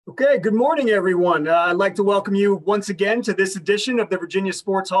Okay, good morning, everyone. I'd like to welcome you once again to this edition of the Virginia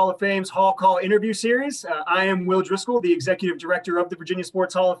Sports Hall of Fame's Hall Call interview series. I am Will Driscoll, the Executive Director of the Virginia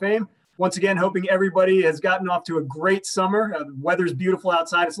Sports Hall of Fame. Once again, hoping everybody has gotten off to a great summer. The weather's beautiful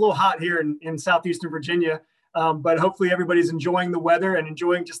outside. It's a little hot here in southeastern Virginia, but hopefully everybody's enjoying the weather and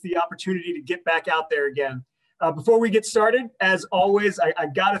enjoying just the opportunity to get back out there again. Before we get started, as always, I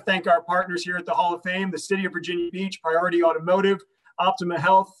got to thank our partners here at the Hall of Fame, the City of Virginia Beach, Priority Automotive, Optima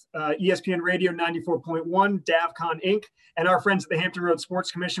Health, ESPN Radio 94.1, DAVCON Inc., and our friends at the Hampton Roads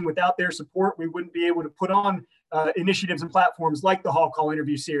Sports Commission. Without their support, we wouldn't be able to put on initiatives and platforms like the Hall Call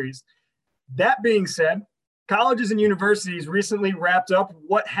interview series. That being said, colleges and universities recently wrapped up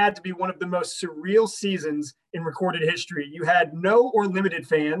what had to be one of the most surreal seasons in recorded history. You had no or limited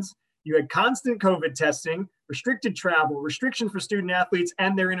fans. You had constant COVID testing, restricted travel, restrictions for student athletes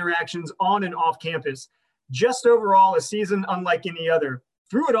and their interactions on and off campus. Just overall, a season unlike any other.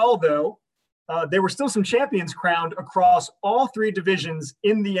 Through it all, though, there were still some champions crowned across all three divisions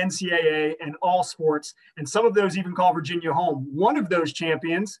in the NCAA and all sports, and some of those even call Virginia home. One of those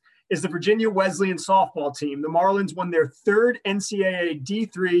champions is the Virginia Wesleyan softball team. The Marlins won their third NCAA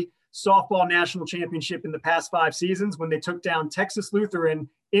D3 softball national championship in the past 5 seasons when they took down Texas Lutheran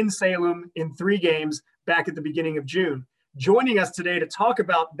in Salem in 3 games back at the beginning of June. Joining us today to talk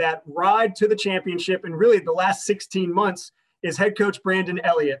about that ride to the championship and really the last 16 months is head coach Brandon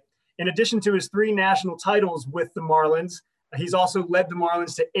Elliott. In addition to his 3 national titles with the Marlins, he's also led the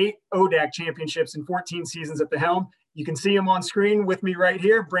Marlins to 8 ODAC championships in 14 seasons at the helm. You can see him on screen with me right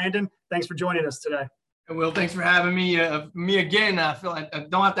here. Brandon, thanks for joining us today. Will, thanks for having me. Me again. I feel like I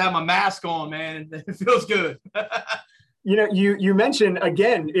don't have to have my mask on, man. It feels good. You know, you mentioned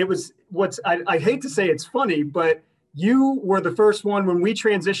again, it was I hate to say it's funny, but you were the first one when we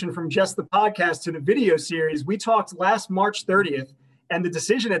transitioned from just the podcast to the video series. We talked last March 30th, and the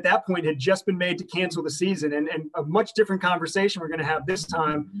decision at that point had just been made to cancel the season, and a much different conversation we're going to have this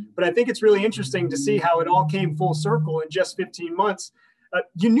time. But I think it's really interesting to see how it all came full circle in just 15 months.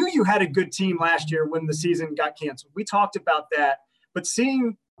 You knew you had a good team last year when the season got canceled. We talked about that, but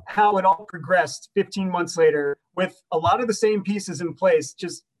seeing how it all progressed 15 months later with a lot of the same pieces in place,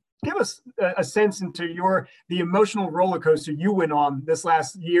 just give us a sense into the emotional roller coaster you went on this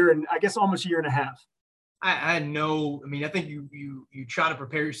last year and I guess almost a year and a half. I think you try to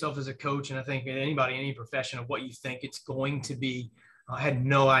prepare yourself as a coach, and I think anybody, any profession, of what you think it's going to be. I had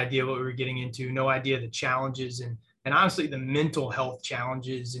no idea what we were getting into, no idea the challenges and honestly the mental health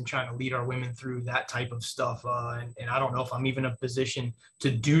challenges in trying to lead our women through that type of stuff. And I don't know if I'm even in a position to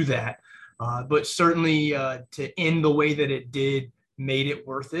do that, but certainly to end the way that it did made it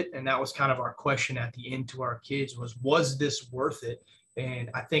worth it. And that was kind of our question at the end to our kids was this worth it?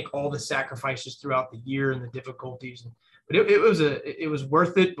 And I think all the sacrifices throughout the year and the difficulties, but it was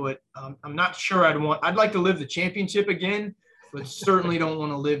worth it. But I'm not sure I'd like to live the championship again, but certainly don't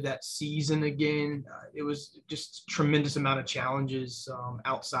want to live that season again. It was just a tremendous amount of challenges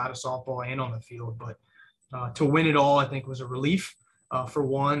outside of softball and on the field. But to win it all, I think was a relief for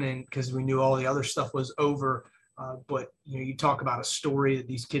one, and because we knew all the other stuff was over. But, you talk about a story that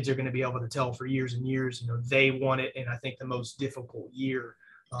these kids are going to be able to tell for years and years. They won it in, I think, the most difficult year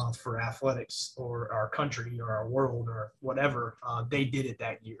for athletics or our country or our world or whatever. They did it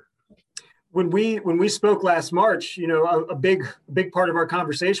that year. When we spoke last March, a big part of our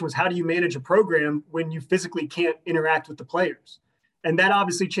conversation was how do you manage a program when you physically can't interact with the players? And that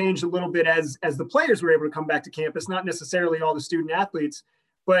obviously changed a little bit as the players were able to come back to campus, not necessarily all the student athletes,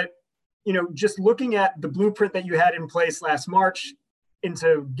 but just looking at the blueprint that you had in place last March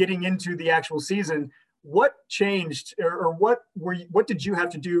into getting into the actual season, what changed or what did you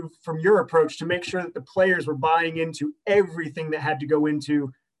have to do from your approach to make sure that the players were buying into everything that had to go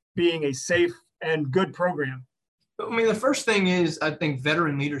into being a safe and good program? The first thing is, I think,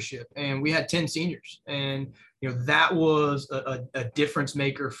 veteran leadership. And we had 10 seniors. And, that was a difference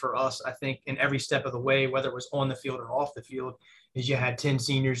maker for us, I think, in every step of the way, whether it was on the field or off the field, is you had 10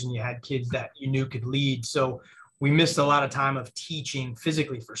 seniors and you had kids that you knew could lead. So we missed a lot of time of teaching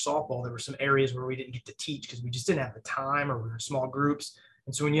physically for softball. There were some areas where we didn't get to teach because we just didn't have the time, or we were in small groups.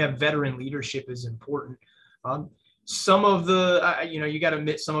 And so when you have veteran leadership is important. Some of the, you got to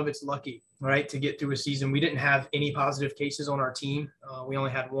admit some of it's lucky, right, to get through a season. We didn't have any positive cases on our team. We only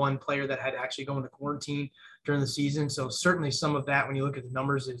had one player that had actually gone to quarantine during the season. So certainly some of that, when you look at the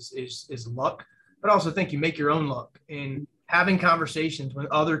numbers, is luck. But I also think you make your own luck. And having conversations with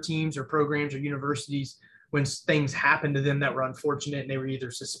other teams or programs or universities when things happened to them that were unfortunate and they were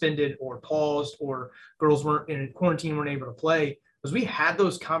either suspended or paused or girls weren't in quarantine, weren't able to play, because we had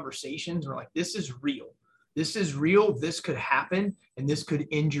those conversations. We're like, this is real. This is real. This could happen, and this could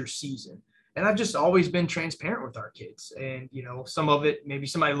end your season. And I've just always been transparent with our kids. And, some of it, maybe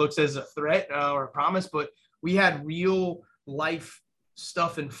somebody looks as a threat or a promise, but we had real life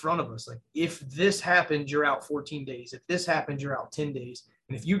stuff in front of us. Like, if this happens, you're out 14 days. If this happens, you're out 10 days.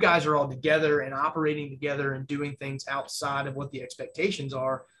 And if you guys are all together and operating together and doing things outside of what the expectations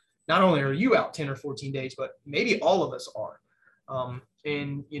are, not only are you out 10 or 14 days, but maybe all of us are.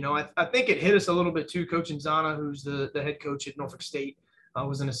 I think it hit us a little bit too. Coach Nzana, who's the head coach at Norfolk State,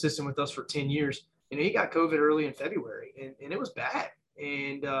 was an assistant with us for 10 years. And he got COVID early in February, and it was bad.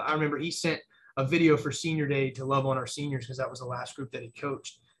 And I remember he sent a video for senior day to love on our seniors, because that was the last group that he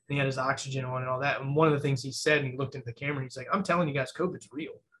coached. And he had his oxygen on and all that. And one of the things he said, and he looked into the camera, and he's like, I'm telling you guys, COVID's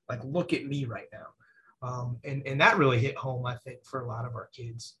real. Like, look at me right now. And that really hit home, I think, for a lot of our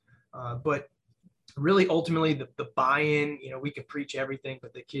kids. But really, ultimately, the buy-in, we could preach everything,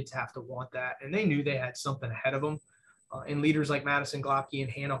 but the kids have to want that. And they knew they had something ahead of them. And leaders like Madison Glopke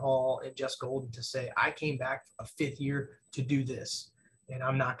and Hannah Hall and Jess Golden to say, I came back a fifth year to do this, and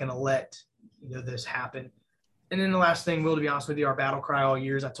I'm not going to let this happen. And then the last thing, Will, to be honest with you, our battle cry all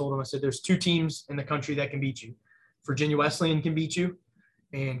years, I told them, I said, there's two teams in the country that can beat you. Virginia Wesleyan can beat you,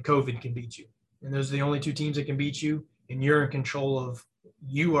 and COVID can beat you. And those are the only two teams that can beat you, and you are in control of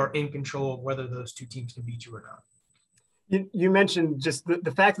whether those two teams can beat you or not. You mentioned just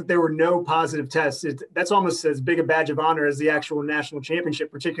the fact that there were no positive tests. That's almost as big a badge of honor as the actual national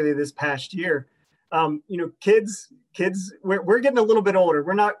championship, particularly this past year. Kids, we're getting a little bit older.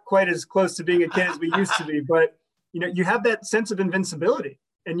 We're not quite as close to being a kid as we used to be, but you have that sense of invincibility.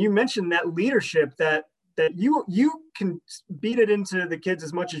 And you mentioned that leadership that you can beat it into the kids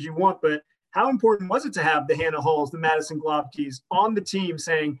as much as you want, but how important was it to have the Hannah Halls, the Madison Glopkes on the team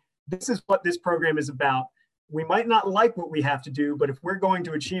saying, this is what this program is about. We might not like what we have to do, but if we're going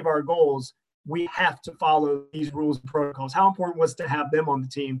to achieve our goals, we have to follow these rules and protocols. How important was it to have them on the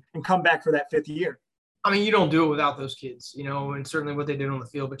team and come back for that fifth year? I mean, you don't do it without those kids, and certainly what they did on the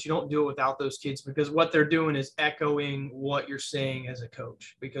field, but you don't do it without those kids, because what they're doing is echoing what you're saying as a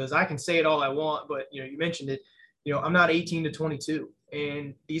coach. Because I can say it all I want, but, you mentioned it, I'm not 18 to 22.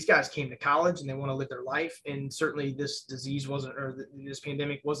 And these guys came to college and they want to live their life. And certainly this disease this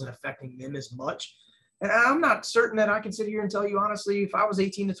pandemic wasn't affecting them as much. And I'm not certain that I can sit here and tell you, honestly, if I was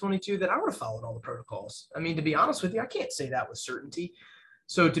 18 to 22, that I would have followed all the protocols. I mean, to be honest with you, I can't say that with certainty.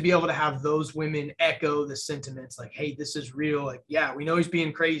 So to be able to have those women echo the sentiments like, hey, this is real. Like, yeah, we know he's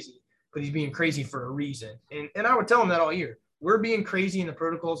being crazy, but he's being crazy for a reason. And I would tell them that all year. We're being crazy in the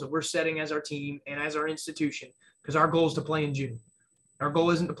protocols that we're setting as our team and as our institution, because our goal is to play in June. Our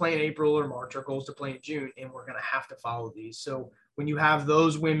goal isn't to play in April or March. Our goal is to play in June, and we're going to have to follow these. So when you have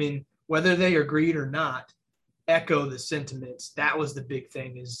those women, whether they agreed or not, echo the sentiments, that was the big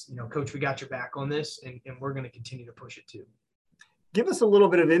thing is, Coach, we got your back on this, and we're going to continue to push it too. Give us a little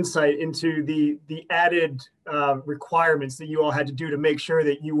bit of insight into the added requirements that you all had to do to make sure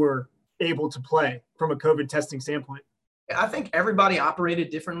that you were able to play from a COVID testing standpoint. I think everybody operated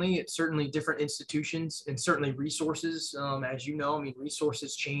differently. It's certainly different institutions and certainly resources. As you know, I mean,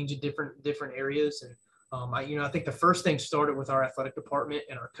 resources change in different areas. And I think the first thing started with our athletic department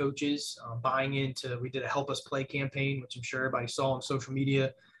and our coaches buying into. We did a Help Us Play campaign, which I'm sure everybody saw on social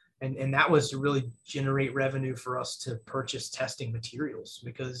media, and that was to really generate revenue for us to purchase testing materials,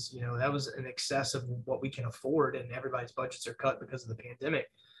 because that was in excess of what we can afford, and everybody's budgets are cut because of the pandemic.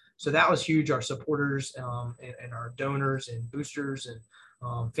 So that was huge. Our supporters and our donors and boosters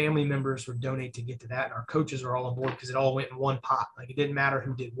and family members would donate to get to that. And our coaches are all on board because it all went in one pot. Like, it didn't matter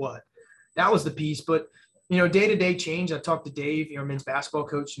who did what. That was the piece. But, day-to-day change. I talked to Dave, our men's basketball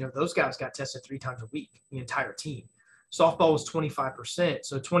coach. Those guys got tested 3 times a week, the entire team. Softball was 25%.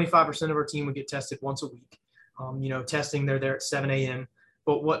 So 25% of our team would get tested once a week. Testing, they're there at 7 a.m.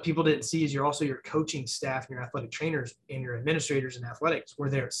 But what people didn't see is your coaching staff and your athletic trainers and your administrators in athletics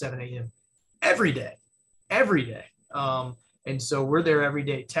were there at 7 a.m. every day. And so we're there every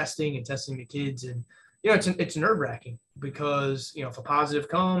day testing the kids. And, it's nerve-wracking because, if a positive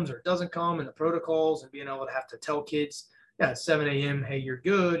comes or it doesn't come, and the protocols and being able to have to tell kids, at 7 a.m., hey, you're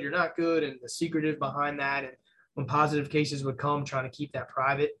good, you're not good, and the secretive behind that. And when positive cases would come, trying to keep that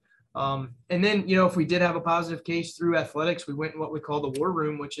private. And then, if we did have a positive case through athletics, we went in what we call the war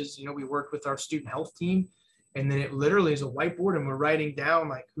room, which is, we worked with our student health team, and then it literally is a whiteboard, and we're writing down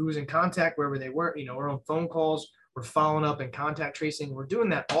like who was in contact, wherever they were, we're on phone calls, we're following up and contact tracing. We're doing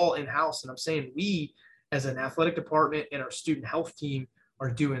that all in-house. And I'm saying we, as an athletic department and our student health team, are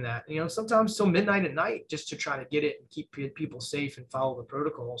doing that, sometimes till midnight at night, just to try to get it and keep people safe and follow the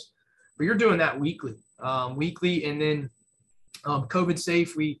protocols. But you're doing that weekly. And then COVID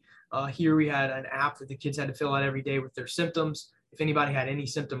safe, we Here we had an app that the kids had to fill out every day with their symptoms. If anybody had any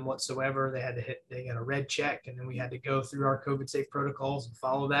symptom whatsoever, they got a red check, and then we had to go through our COVID safe protocols and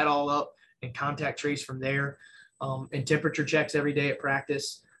follow that all up and contact trace from there, and temperature checks every day at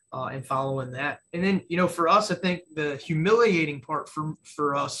practice, and following that. And then, for us, I think the humiliating part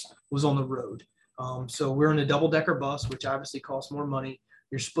for us was on the road. So we're in a double-decker bus, which obviously costs more money.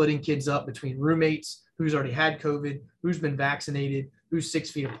 You're splitting kids up between roommates, who's already had COVID, who's been vaccinated, who's 6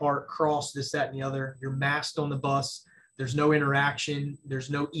 feet apart, cross, this, that, and the other. You're masked on the bus. There's no interaction. There's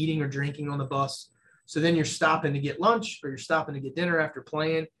no eating or drinking on the bus. So then you're stopping to get lunch or you're stopping to get dinner after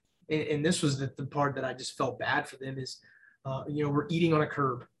playing. And this was the part that I just felt bad for them is, we're eating on a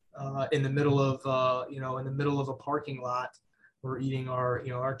curb in the middle of, a parking lot. We're eating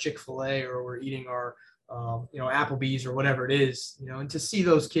our Chick-fil-A, or we're eating our, Applebee's or whatever it is, and to see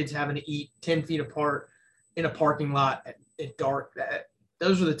those kids having to eat 10 feet apart in a parking lot at dark,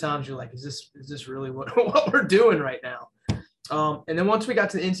 those are the times you're like, is this really what we're doing right now? And then once we got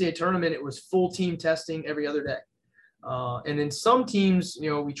to the NCAA tournament, it was full team testing every other day. And then some teams,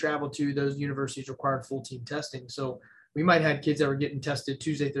 we traveled to, those universities required full team testing. So we might have kids that were getting tested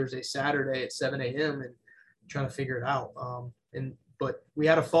Tuesday, Thursday, Saturday at 7 a.m. and trying to figure it out. But we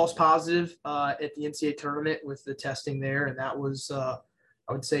had a false positive at the NCAA tournament with the testing there. And that was, I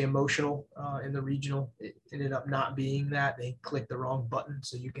would say, emotional in the regional. It ended up not being that. They clicked the wrong button.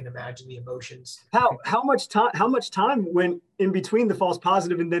 So you can imagine the emotions. How much time went in between the false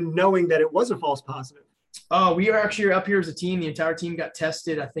positive and then knowing that it was a false positive? We are actually up here as a team. The entire team got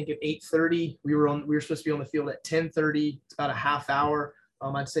tested, I think, at 8:30. We were supposed to be on the field at 10:30. It's about a half hour.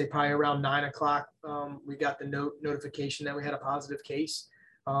 I'd say probably around 9 o'clock. We got the notification that we had a positive case.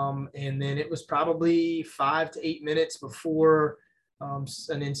 And then it was probably 5 to 8 minutes before an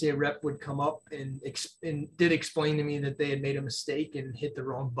NCAA rep would come up and did explain to me that they had made a mistake and hit the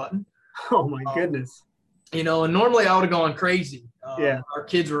wrong button. Oh my goodness. And normally I would have gone crazy. Yeah. Our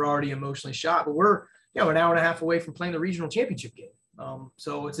kids were already emotionally shot, but we're, an hour and a half away from playing the regional championship game.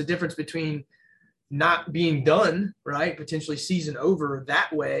 So it's a difference between not being done, right? Potentially season over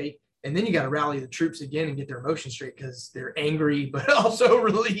that way. And then you got to rally the troops again and get their emotions straight because they're angry, but also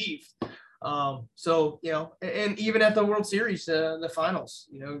relieved. And even at the World Series, the finals,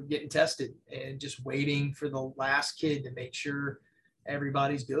 getting tested and just waiting for the last kid to make sure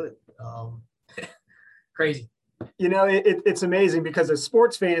everybody's good. Crazy. It's amazing because as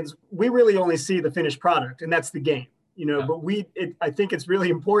sports fans, we really only see the finished product, and that's the game. But I think it's really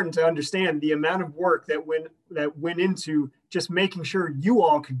important to understand the amount of work that went into just making sure you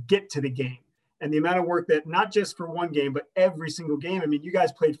all could get to the game, and the amount of work that not just for one game, but every single game. I mean, you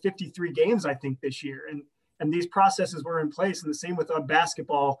guys played 53 games, I think, this year, and these processes were in place, and the same with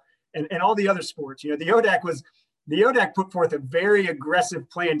basketball and all the other sports. The ODAC put forth a very aggressive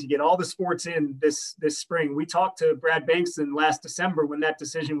plan to get all the sports in this spring. We talked to Brad Bankston last December when that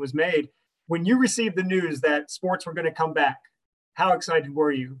decision was made. When you received the news that sports were going to come back, how excited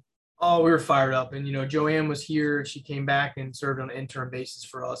were you? Oh, we were fired up. And, Joanne was here. She came back and served on an interim basis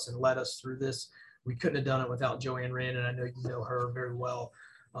for us and led us through this. We couldn't have done it without Joanne Wren, and I know you know her very well.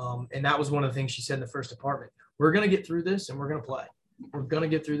 And that was one of the things she said in the first department. We're going to get through this, and we're going to play. We're going to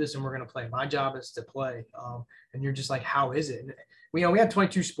get through this, and we're going to play. My job is to play. And you're just like, how is it? And we had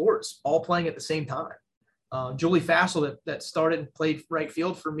 22 sports all playing at the same time. Julie Fassel that started and played right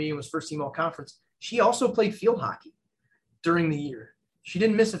field for me and was first team all conference. She also played field hockey during the year. She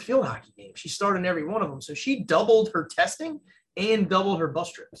didn't miss a field hockey game. She started in every one of them. So she doubled her testing and doubled her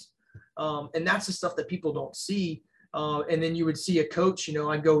bus trips. And that's the stuff that people don't see. And then you would see a coach,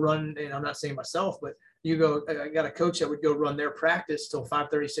 I'd go run, and I'm not saying myself, but I got a coach that would go run their practice till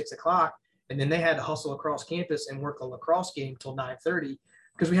 5:30, 6 o'clock. And then they had to hustle across campus and work a lacrosse game till 9:30.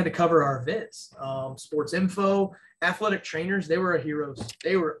 Because we had to cover our events. Sports info, athletic trainers, they were heroes.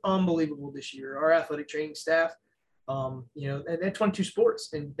 They were unbelievable this year. Our athletic training staff, they had 22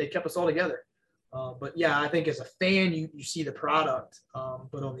 sports, and they kept us all together. But yeah, I think as a fan, you see the product,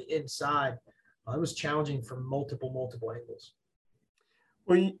 but on the inside, it was challenging from multiple angles.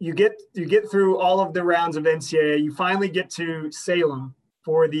 Well, you get through all of the rounds of NCAA. You finally get to Salem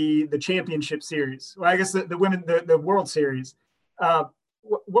for the championship series. Well, I guess the World Series.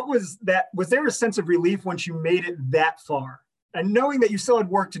 What was that? Was there a sense of relief once you made it that far, and knowing that you still had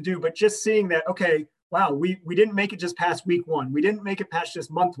work to do, but just seeing that, okay, wow, we didn't make it just past week one. We didn't make it past just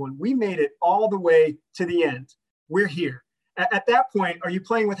month one. We made it all the way to the end. We're here. At that point, are you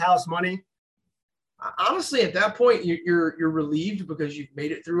playing with house money? Honestly, at that point, you're relieved because you've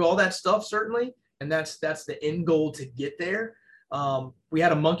made it through all that stuff, certainly. And that's the end goal to get there. We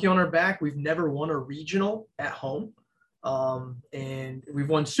had a monkey on our back. We've never won a regional at home. And we've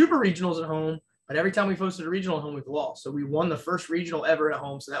won super regionals at home, but every time we've hosted a regional at home, we've lost. So we won the first regional ever at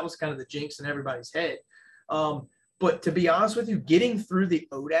home. So that was kind of the jinx in everybody's head. But to be honest with you, getting through the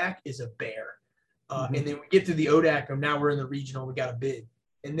ODAC is a bear. And then we get through the ODAC, and now we're in the regional, we got a bid.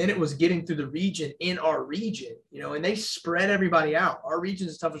 And then it was getting through the region in our region, and they spread everybody out. Our region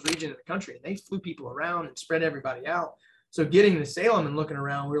is the toughest region in the country, and they flew people around and spread everybody out. So getting to Salem and looking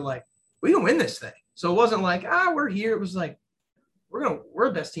around, we were like, we can win this thing. So it wasn't like, we're here. It was like, we're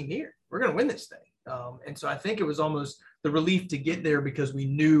the best team here. We're going to win this thing. And so I think it was almost the relief to get there because we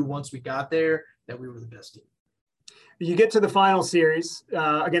knew once we got there that we were the best team. You get to the final series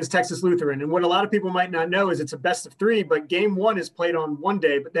against Texas Lutheran. And what a lot of people might not know is it's a best of 3, but game 1 is played on one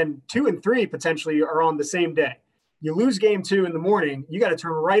day, but then 2 and 3 potentially are on the same day. You lose game 2 in the morning, you got to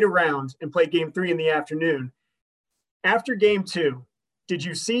turn right around and play game 3 in the afternoon. After game 2, did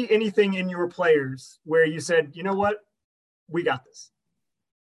you see anything in your players where you said, you know what, we got this?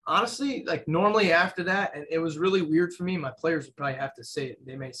 Honestly, like normally after that, and it was really weird for me, my players would probably have to say it.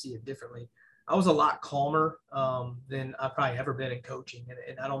 They may see it differently. I was a lot calmer than I've probably ever been in coaching.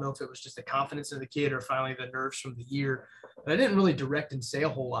 And I don't know if it was just the confidence of the kid or finally the nerves from the year. But I didn't really direct and say a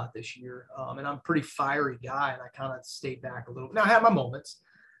whole lot this year. And I'm a pretty fiery guy, and I kind of stayed back a little. Now, I had my moments,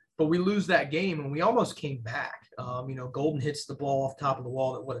 but we lose that game, and we almost came back. Golden hits the ball off the top of the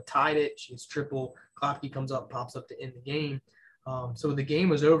wall that would have tied it. She hits triple. Klopke comes up, pops up to end the game. So the game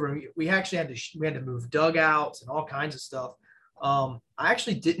was over. And we actually had to move dugouts and all kinds of stuff. I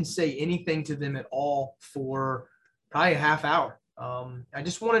actually didn't say anything to them at all for probably a half hour. I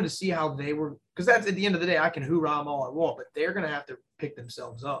just wanted to see how they were, because that's at the end of the day, I can hoorah them all I want, but they're going to have to pick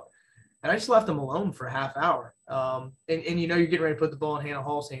themselves up. And I just left them alone for a half hour. And you're getting ready to put the ball in Hannah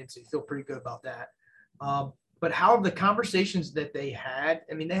Hall's hands, so you feel pretty good about that. But how the conversations that they had,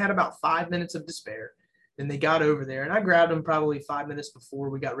 they had about 5 minutes of despair. Then they got over there, and I grabbed them probably 5 minutes before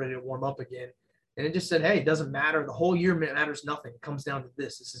we got ready to warm up again. And it just said, hey, it doesn't matter. The whole year matters nothing. It comes down to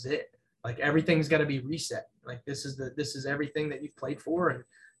this. This is it. Like, everything's got to be reset. Like, this is everything that you've played for, and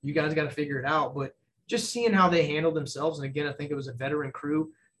you guys got to figure it out. But just seeing how they handled themselves, and again, I think it was a veteran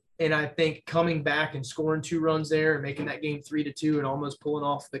crew. And I think coming back and scoring 2 runs there and making that game 3-2 and almost pulling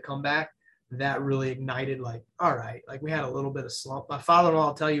off the comeback, that really ignited, like, all right, like we had a little bit of slump. My father-in-law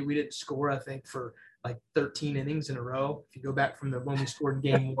will tell you we didn't score, I think, for like 13 innings in a row. If you go back from when we scored in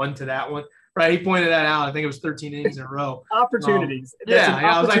game 1 to that one, right? He pointed that out. I think it was 13 innings in a row. Opportunities.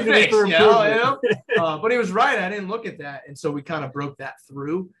 I was like, thanks. But he was right. I didn't look at that. And so we kind of broke that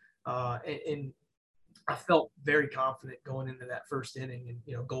through. And I felt very confident going into that first inning.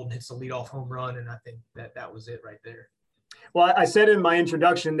 And, Golden hits the leadoff home run. And I think that was it right there. Well, I said in my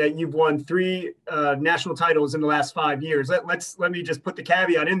introduction that you've won 3 national titles in the last 5 years. Let me just put the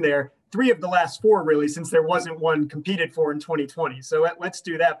caveat in there. 3 of the last 4, really, since there wasn't one competed for in 2020. So let's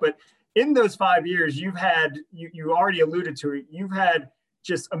do that. But in those 5 years, you already alluded to it. You've had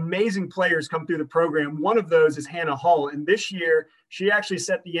just amazing players come through the program. One of those is Hannah Hall. And this year, she actually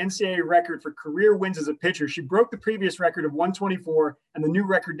set the NCAA record for career wins as a pitcher. She broke the previous record of 124, and the new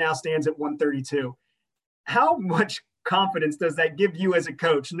record now stands at 132. How much confidence does that give you as a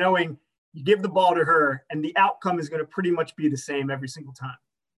coach, knowing you give the ball to her and the outcome is going to pretty much be the same every single time?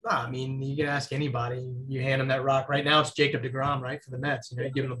 You can ask anybody. You hand them that rock. Right now, it's Jacob deGrom, right, for the Mets. You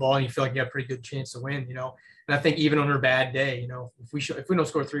give them the ball and you feel like you have a pretty good chance to win, And I think even on her bad day, if we don't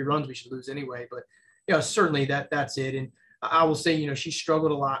score 3 runs, we should lose anyway. But, certainly that's it. And I will say, she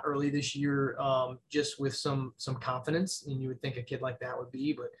struggled a lot early this year just with some confidence. And you would think a kid like that would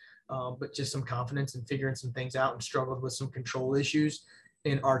be, but just some confidence and figuring some things out, and struggled with some control issues.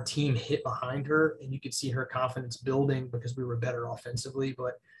 And our team hit behind her, and you could see her confidence building because we were better offensively.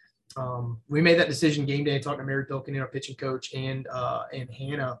 But we made that decision game day. I talked to Mary Pilkin, our pitching coach, and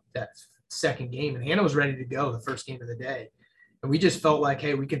Hannah that second game. And Hannah was ready to go the first game of the day. And we just felt like,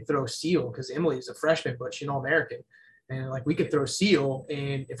 hey, we could throw Seal, because Emily is a freshman, but she's an All-American. And we could throw Seal,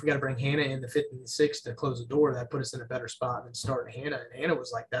 and if we got to bring Hannah in the 5th and the 6th to close the door, that put us in a better spot than starting Hannah. And Hannah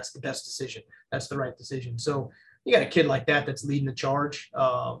was like, that's the best decision. That's the right decision. So you got a kid like that that's leading the charge.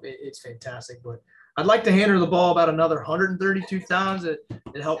 It's fantastic. But I'd like to hand her the ball about another 132 times. It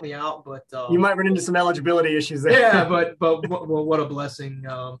helped me out. But you might run into some eligibility issues there. Yeah, but what a blessing.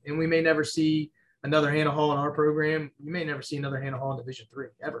 And we may never see another Hannah Hall in our program. You may never see another Hannah Hall in Division III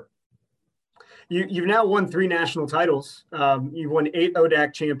ever. You've now won 3 national titles. You've won 8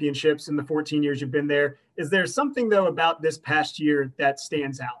 ODAC championships in the 14 years you've been there. Is there something, though, about this past year that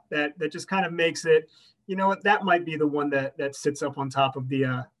stands out, that just kind of makes it, that might be the one that sits up on top of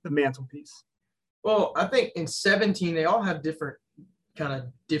the mantelpiece? Well, I think in 17, they all have different kind of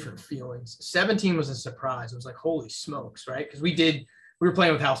different feelings. 17 was a surprise. It was like, holy smokes, right? Because we were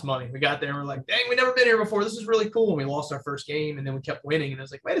playing with house money. We got there and we're like, dang, we've never been here before. This is really cool. And we lost our first game and then we kept winning. And I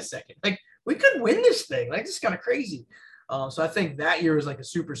was like, wait a second, like we could win this thing. Like, this is kind of crazy. So I think that year was like a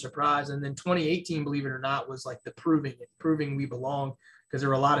super surprise. And then 2018, believe it or not, was like the proving we belong, because there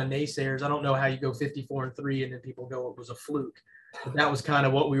were a lot of naysayers. I don't know how you go 54-3 and then people go, it was a fluke. But that was kind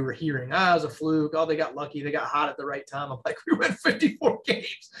of what we were hearing. It was a fluke. Oh, they got lucky. They got hot at the right time. I'm like, we went 54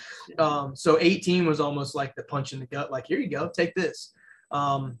 games. So 18 was almost like the punch in the gut. Like, here you go, take this.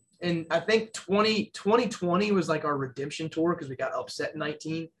 And I think 2020 was like our redemption tour, because we got upset in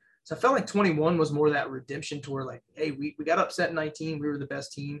 19. So I felt like 21 was more that redemption tour. Like, hey, we got upset in 19. We were the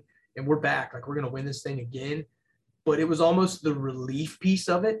best team and we're back. Like, we're going to win this thing again. But it was almost the relief piece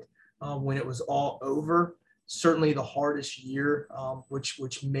of it when it was all over. Certainly the hardest year,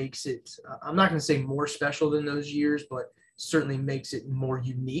 which makes it, I'm not going to say more special than those years, but certainly makes it more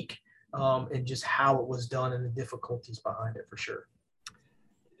unique, and just how it was done and the difficulties behind it, for sure.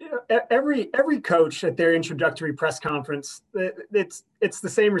 Every coach at their introductory press conference, it's the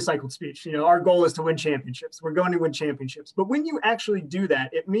same recycled speech. You know, our goal is to win championships. We're going to win championships. But when you actually do that,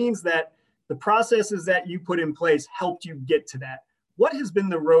 it means that the processes that you put in place helped you get to that. What has been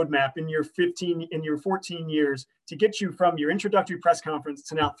the roadmap in your 14 years to get you from your introductory press conference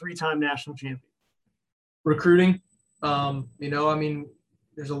to now 3-time national champion? Recruiting.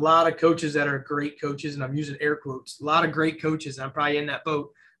 There's a lot of coaches that are great coaches, and I'm using air quotes, a lot of great coaches. I'm probably in that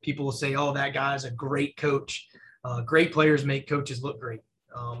boat. People will say, oh, that guy's a great coach. Great players make coaches look great.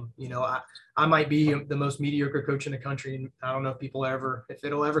 I might be the most mediocre coach in the country, and I don't know if it'll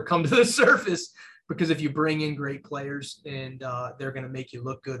ever come to the surface, because if you bring in great players and they're going to make you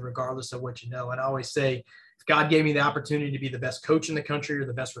look good regardless of what you know. And I always say, if God gave me the opportunity to be the best coach in the country or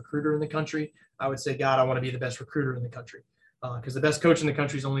the best recruiter in the country, I would say, God, I want to be the best recruiter in the country, because the best coach in the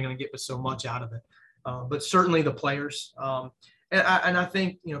country is only going to get so much out of it. But certainly the players. And I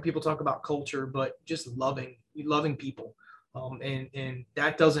think, people talk about culture, but just loving people. And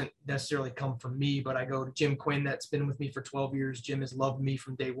that doesn't necessarily come from me, but I go to Jim Quinn, that's been with me for 12 years. Jim has loved me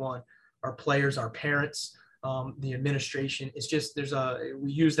from day one. Our players, our parents, the administration. It's just,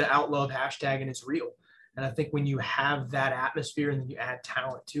 we use the OutLove hashtag, and it's real. And I think when you have that atmosphere and then you add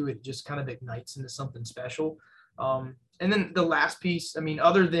talent to it, it just kind of ignites into something special. And then the last piece,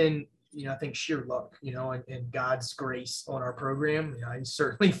 other than, I think sheer luck, and God's grace on our program, he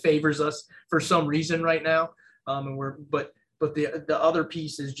certainly favors us for some reason right now. But the other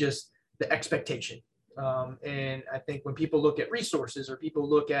piece is just the expectation. And I think when people look at resources, or people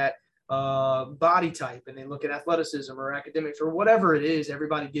look at body type, and they look at athleticism or academics or whatever it is,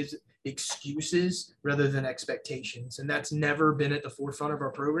 everybody gives excuses rather than expectations. And that's never been at the forefront of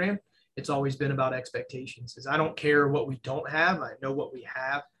our program. It's always been about expectations. Because I don't care what we don't have. I know what we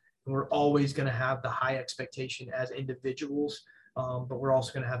have. And we're always going to have the high expectation as individuals, but we're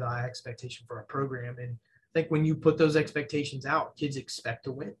also going to have the high expectation for our program. And I think when you put those expectations out, kids expect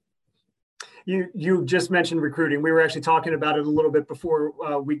to win. You just mentioned recruiting. We were actually talking about it a little bit before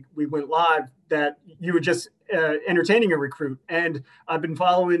we went live, that you were just entertaining a recruit. And I've been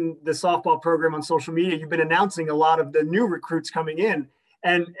following the softball program on social media. You've been announcing a lot of the new recruits coming in.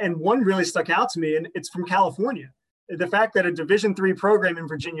 And one really stuck out to me, and it's from California. The fact that a Division III program in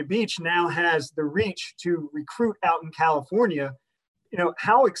Virginia Beach now has the reach to recruit out in California,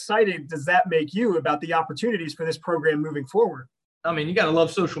 how excited does that make you about the opportunities for this program moving forward? You got to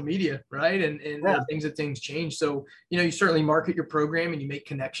love social media, right? And yeah. Things change. So, you certainly market your program and you make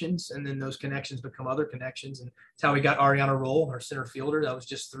connections, and then those connections become other connections. And it's how we got Ariana Roll, our center fielder. That was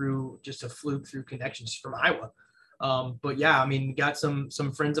just a fluke through connections from Iowa. But yeah, got some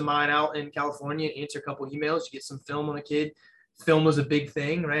friends of mine out in California, answer a couple emails, you get some film on a kid. Film was a big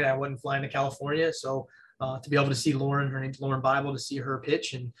thing, right? I wasn't flying to California. So to be able to see Lauren, her name's Lauren Bible, to see her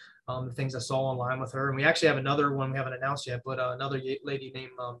pitch, and the things I saw online with her. And we actually have another one we haven't announced yet, but another lady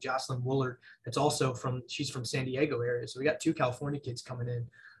named Jocelyn Woolard, that's also she's from San Diego area. So we got 2 California kids coming in.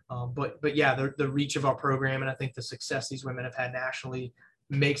 But yeah, the reach of our program, and I think the success these women have had nationally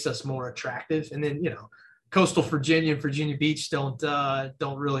makes us more attractive. And then, coastal Virginia and Virginia Beach don't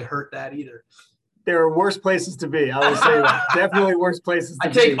really hurt that either. There are worse places to be. I would say that. Definitely worse places to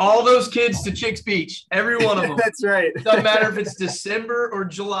be. I take all those kids to Chicks Beach, every one of them. That's right. Doesn't matter if it's December or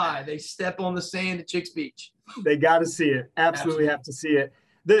July. They step on the sand at Chicks Beach. They got to see it. Absolutely have to see it.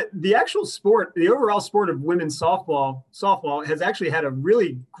 The actual sport, the overall sport of women's softball has actually had a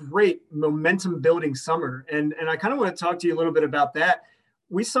really great momentum building summer. And I kind of want to talk to you a little bit about that.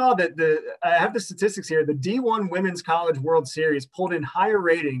 We saw that I have the statistics here. The D1 Women's College World Series pulled in higher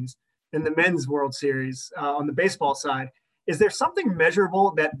ratings than the men's World Series on the baseball side. Is there something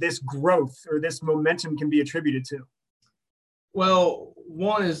measurable that this growth or this momentum can be attributed to? Well,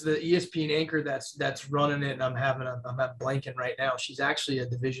 one is the ESPN anchor that's running it, and I'm blanking right now. She's actually a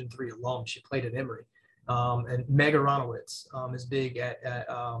Division III alum. She played at Emory, and Meg Aronowitz is big at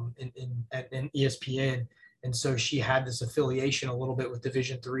ESPN, and so she had this affiliation a little bit with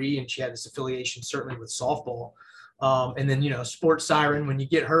Division III, and she had this affiliation certainly with softball. And then Sports Siren, when you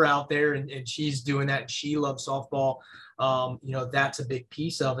get her out there and she's doing that, and she loves softball, that's a big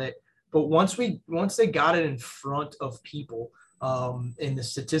piece of it. But once they got it in front of people, and the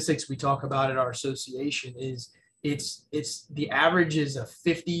statistics we talk about at our association is it's the average is a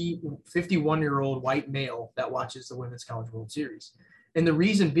 51-year-old white male that watches the Women's College World Series. And the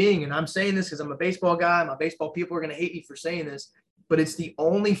reason being, and I'm saying this because I'm a baseball guy, my baseball people are going to hate me for saying this, but it's the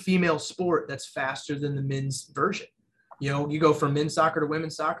only female sport that's faster than the men's version. You go from men's soccer to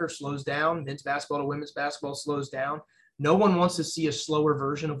women's soccer, slows down, men's basketball to women's basketball slows down. No one wants to see a slower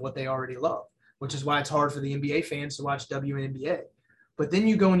version of what they already love, which is why it's hard for the NBA fans to watch WNBA. But then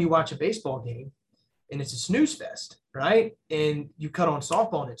you go and you watch a baseball game, and it's a snooze fest, right? And you cut on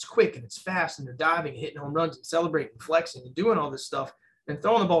softball, and it's quick, and it's fast, and they're diving, and hitting home runs, and celebrating, and flexing, and doing all this stuff, and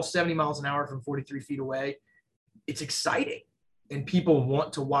throwing the ball 70 miles an hour from 43 feet away. It's exciting, and people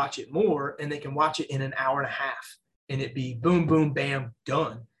want to watch it more, and they can watch it in an hour and a half, and it be boom, boom, bam,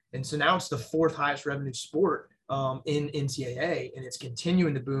 done. And so now it's the fourth highest revenue sport in NCAA, and it's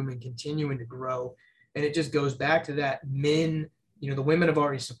continuing to boom and continuing to grow. And it just goes back to that men, the women have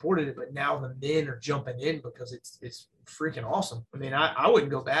already supported it, but now the men are jumping in because it's freaking awesome. I mean, I wouldn't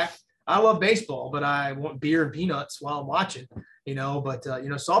go back. I love baseball, but I want beer and peanuts while I'm watching, but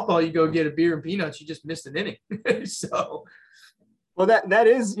softball, you go get a beer and peanuts, you just missed an inning. So. Well, that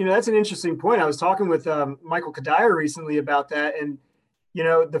is, that's an interesting point. I was talking with Michael Kadire recently about that. And,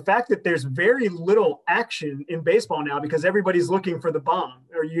 the fact that there's very little action in baseball now because everybody's looking for the bomb,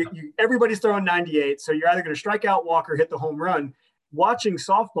 or everybody's throwing 98. So you're either going to strike out, walk, or hit the home run. Watching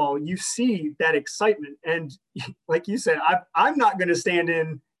softball, you see that excitement. And like you said, I'm not going to stand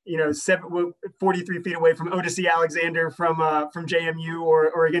in, 43 feet away from Odyssey Alexander from JMU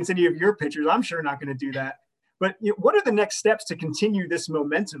or against any of your pitchers. I'm sure not going to do that. But what are the next steps to continue this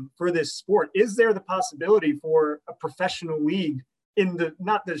momentum for this sport? Is there the possibility for a professional league in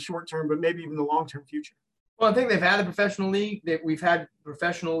not the short term, but maybe even the long-term future? Well, I think they've had a professional league. We've had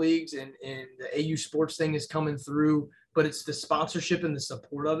professional leagues, and the AU sports thing is coming through, but it's the sponsorship and the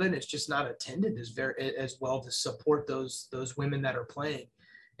support of it. It's just not attended as well to support those women that are playing.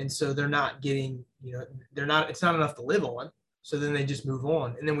 And so they're not getting, it's not enough to live on. So then they just move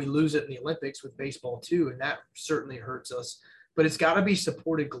on. And then we lose it in the Olympics with baseball too. And that certainly hurts us. But it's got to be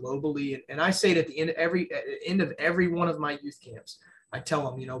supported globally. And I say it at the end of every one of my youth camps. I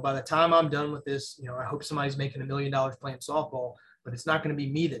tell them, by the time I'm done with this, I hope somebody's making $1 million playing softball, but it's not going to be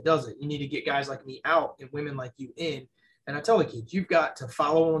me that does it. You need to get guys like me out and women like you in. And I tell the kids, you've got to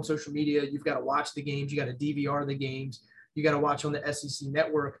follow on social media. You've got to watch the games. You got to DVR the games. You got to watch on the SEC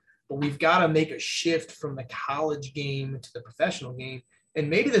network. But we've got to make a shift from the college game to the professional game. And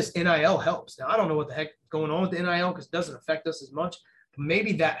maybe this NIL helps. Now, I don't know what the heck is going on with the NIL because it doesn't affect us as much. But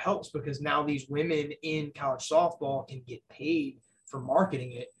maybe that helps because now these women in college softball can get paid for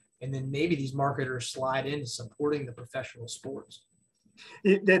marketing it. And then maybe these marketers slide into supporting the professional sports.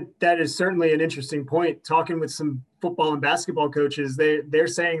 That is certainly an interesting point. Talking with some football and basketball coaches, they're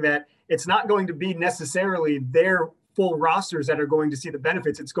saying that it's not going to be necessarily their full rosters that are going to see the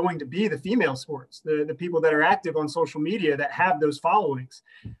benefits. It's going to be the female sports, the people that are active on social media that have those followings.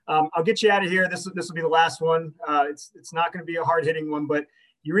 I'll get you out of here. This will be the last one. It's not going to be a hard hitting one, but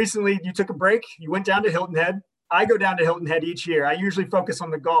you took a break. You went down to Hilton Head. I go down to Hilton Head each year. I usually focus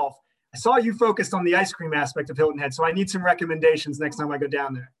on the golf. I saw you focused on the ice cream aspect of Hilton Head, so I need some recommendations next time I go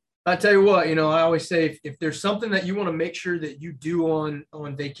down there. I tell you what, I always say if there's something that you want to make sure that you do on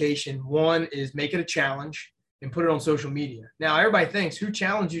vacation, one is make it a challenge and put it on social media. Now, everybody thinks, who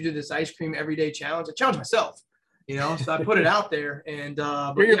challenged you to this ice cream everyday challenge? I challenge myself, so I put it out there. And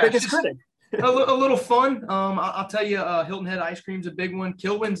you're your biggest critic. a little fun. I'll tell you, Hilton Head ice cream's a big one.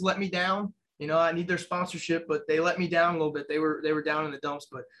 Kilwin's let me down. I need their sponsorship, but they let me down a little bit. They were down in the dumps,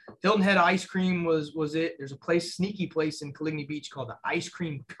 but Hilton Head ice cream was it. There's a sneaky place in Coligny Beach called the Ice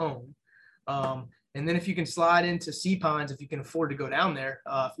Cream Cone. And then if you can slide into Sea Pines, if you can afford to go down there,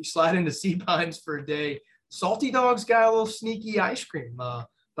 if you slide into Sea Pines for a day, Salty Dog's got a little sneaky ice cream. But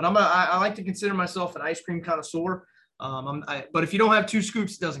I like to consider myself an ice cream connoisseur. But if you don't have 2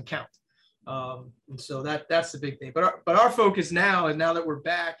 scoops, it doesn't count. And so that's the big thing. But our focus now that we're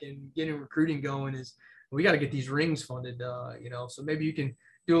back and getting recruiting going is we got to get these rings funded. So maybe you can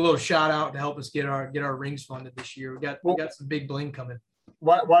do a little shout out to help us get our rings funded this year. We got some big bling coming.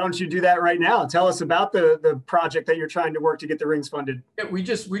 Why don't you do that right now? Tell us about the project that you're trying to work to get the rings funded. Yeah, we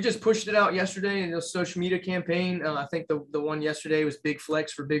just pushed it out yesterday in the social media campaign. I think the one yesterday was Big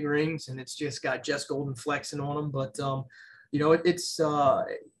Flex for Big Rings, and it's just got Jess Golden flexing on them. But it's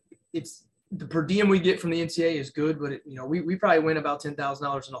the per diem we get from the NCAA is good, but we probably win about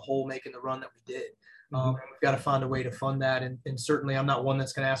 $10,000 in a hole making the run that we did. We've got to find a way to fund that, and certainly I'm not one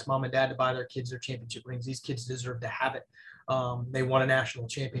that's going to ask mom and dad to buy their kids their championship rings. These kids deserve to have it. They won a national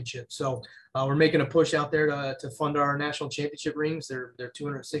championship. So we're making a push out there to fund our national championship rings. They're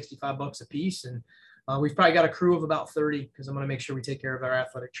 $265 a piece. And we've probably got a crew of about 30 because I'm going to make sure we take care of our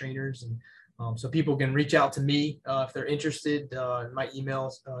athletic trainers. And so people can reach out to me if they're interested. My email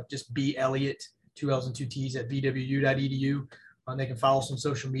is just belliott, 2 L's and 2 T's at vwu.edu. They can follow some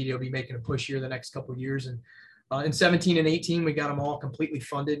social media. We'll be making a push here the next couple of years. And in 17 and 18, we got them all completely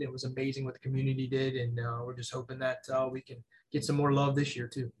funded. It was amazing what the community did, and we're just hoping that we can get some more love this year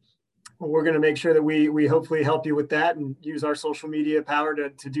too. Well, we're going to make sure that we hopefully help you with that and use our social media power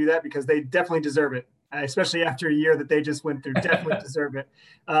to do that, because they definitely deserve it, especially after a year that they just went through. Definitely deserve it.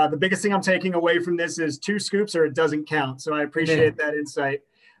 The biggest thing I'm taking away from this is 2 scoops or it doesn't count. So I appreciate that insight.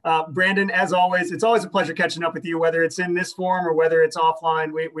 Brandon, as always, it's always a pleasure catching up with you, whether it's in this form or whether it's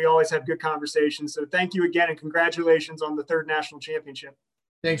offline. We always have good conversations. So thank you again, and congratulations on the 3rd national championship.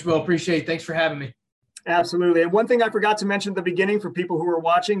 Thanks, Will. Appreciate it. Thanks for having me. Absolutely. And one thing I forgot to mention at the beginning for people who are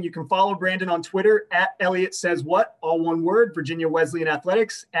watching, you can follow Brandon on Twitter at Elliott Says What, all one word, Virginia Wesleyan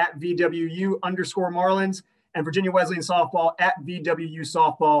Athletics at VWU_Marlins, and Virginia Wesleyan Softball at VWU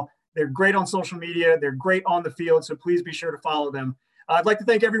Softball. They're great on social media. They're great on the field. So please be sure to follow them. I'd like to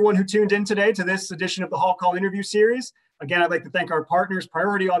thank everyone who tuned in today to this edition of the Hall Call interview series. Again, I'd like to thank our partners,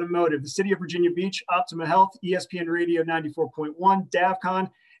 Priority Automotive, the City of Virginia Beach, Optima Health, ESPN Radio 94.1, DAVCON,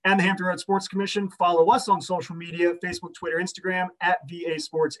 and the Hampton Roads Sports Commission. Follow us on social media, Facebook, Twitter, Instagram, at VA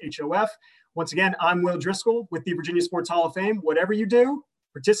Sports HOF. Once again, I'm Will Driscoll with the Virginia Sports Hall of Fame. Whatever you do,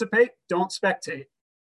 participate, don't spectate.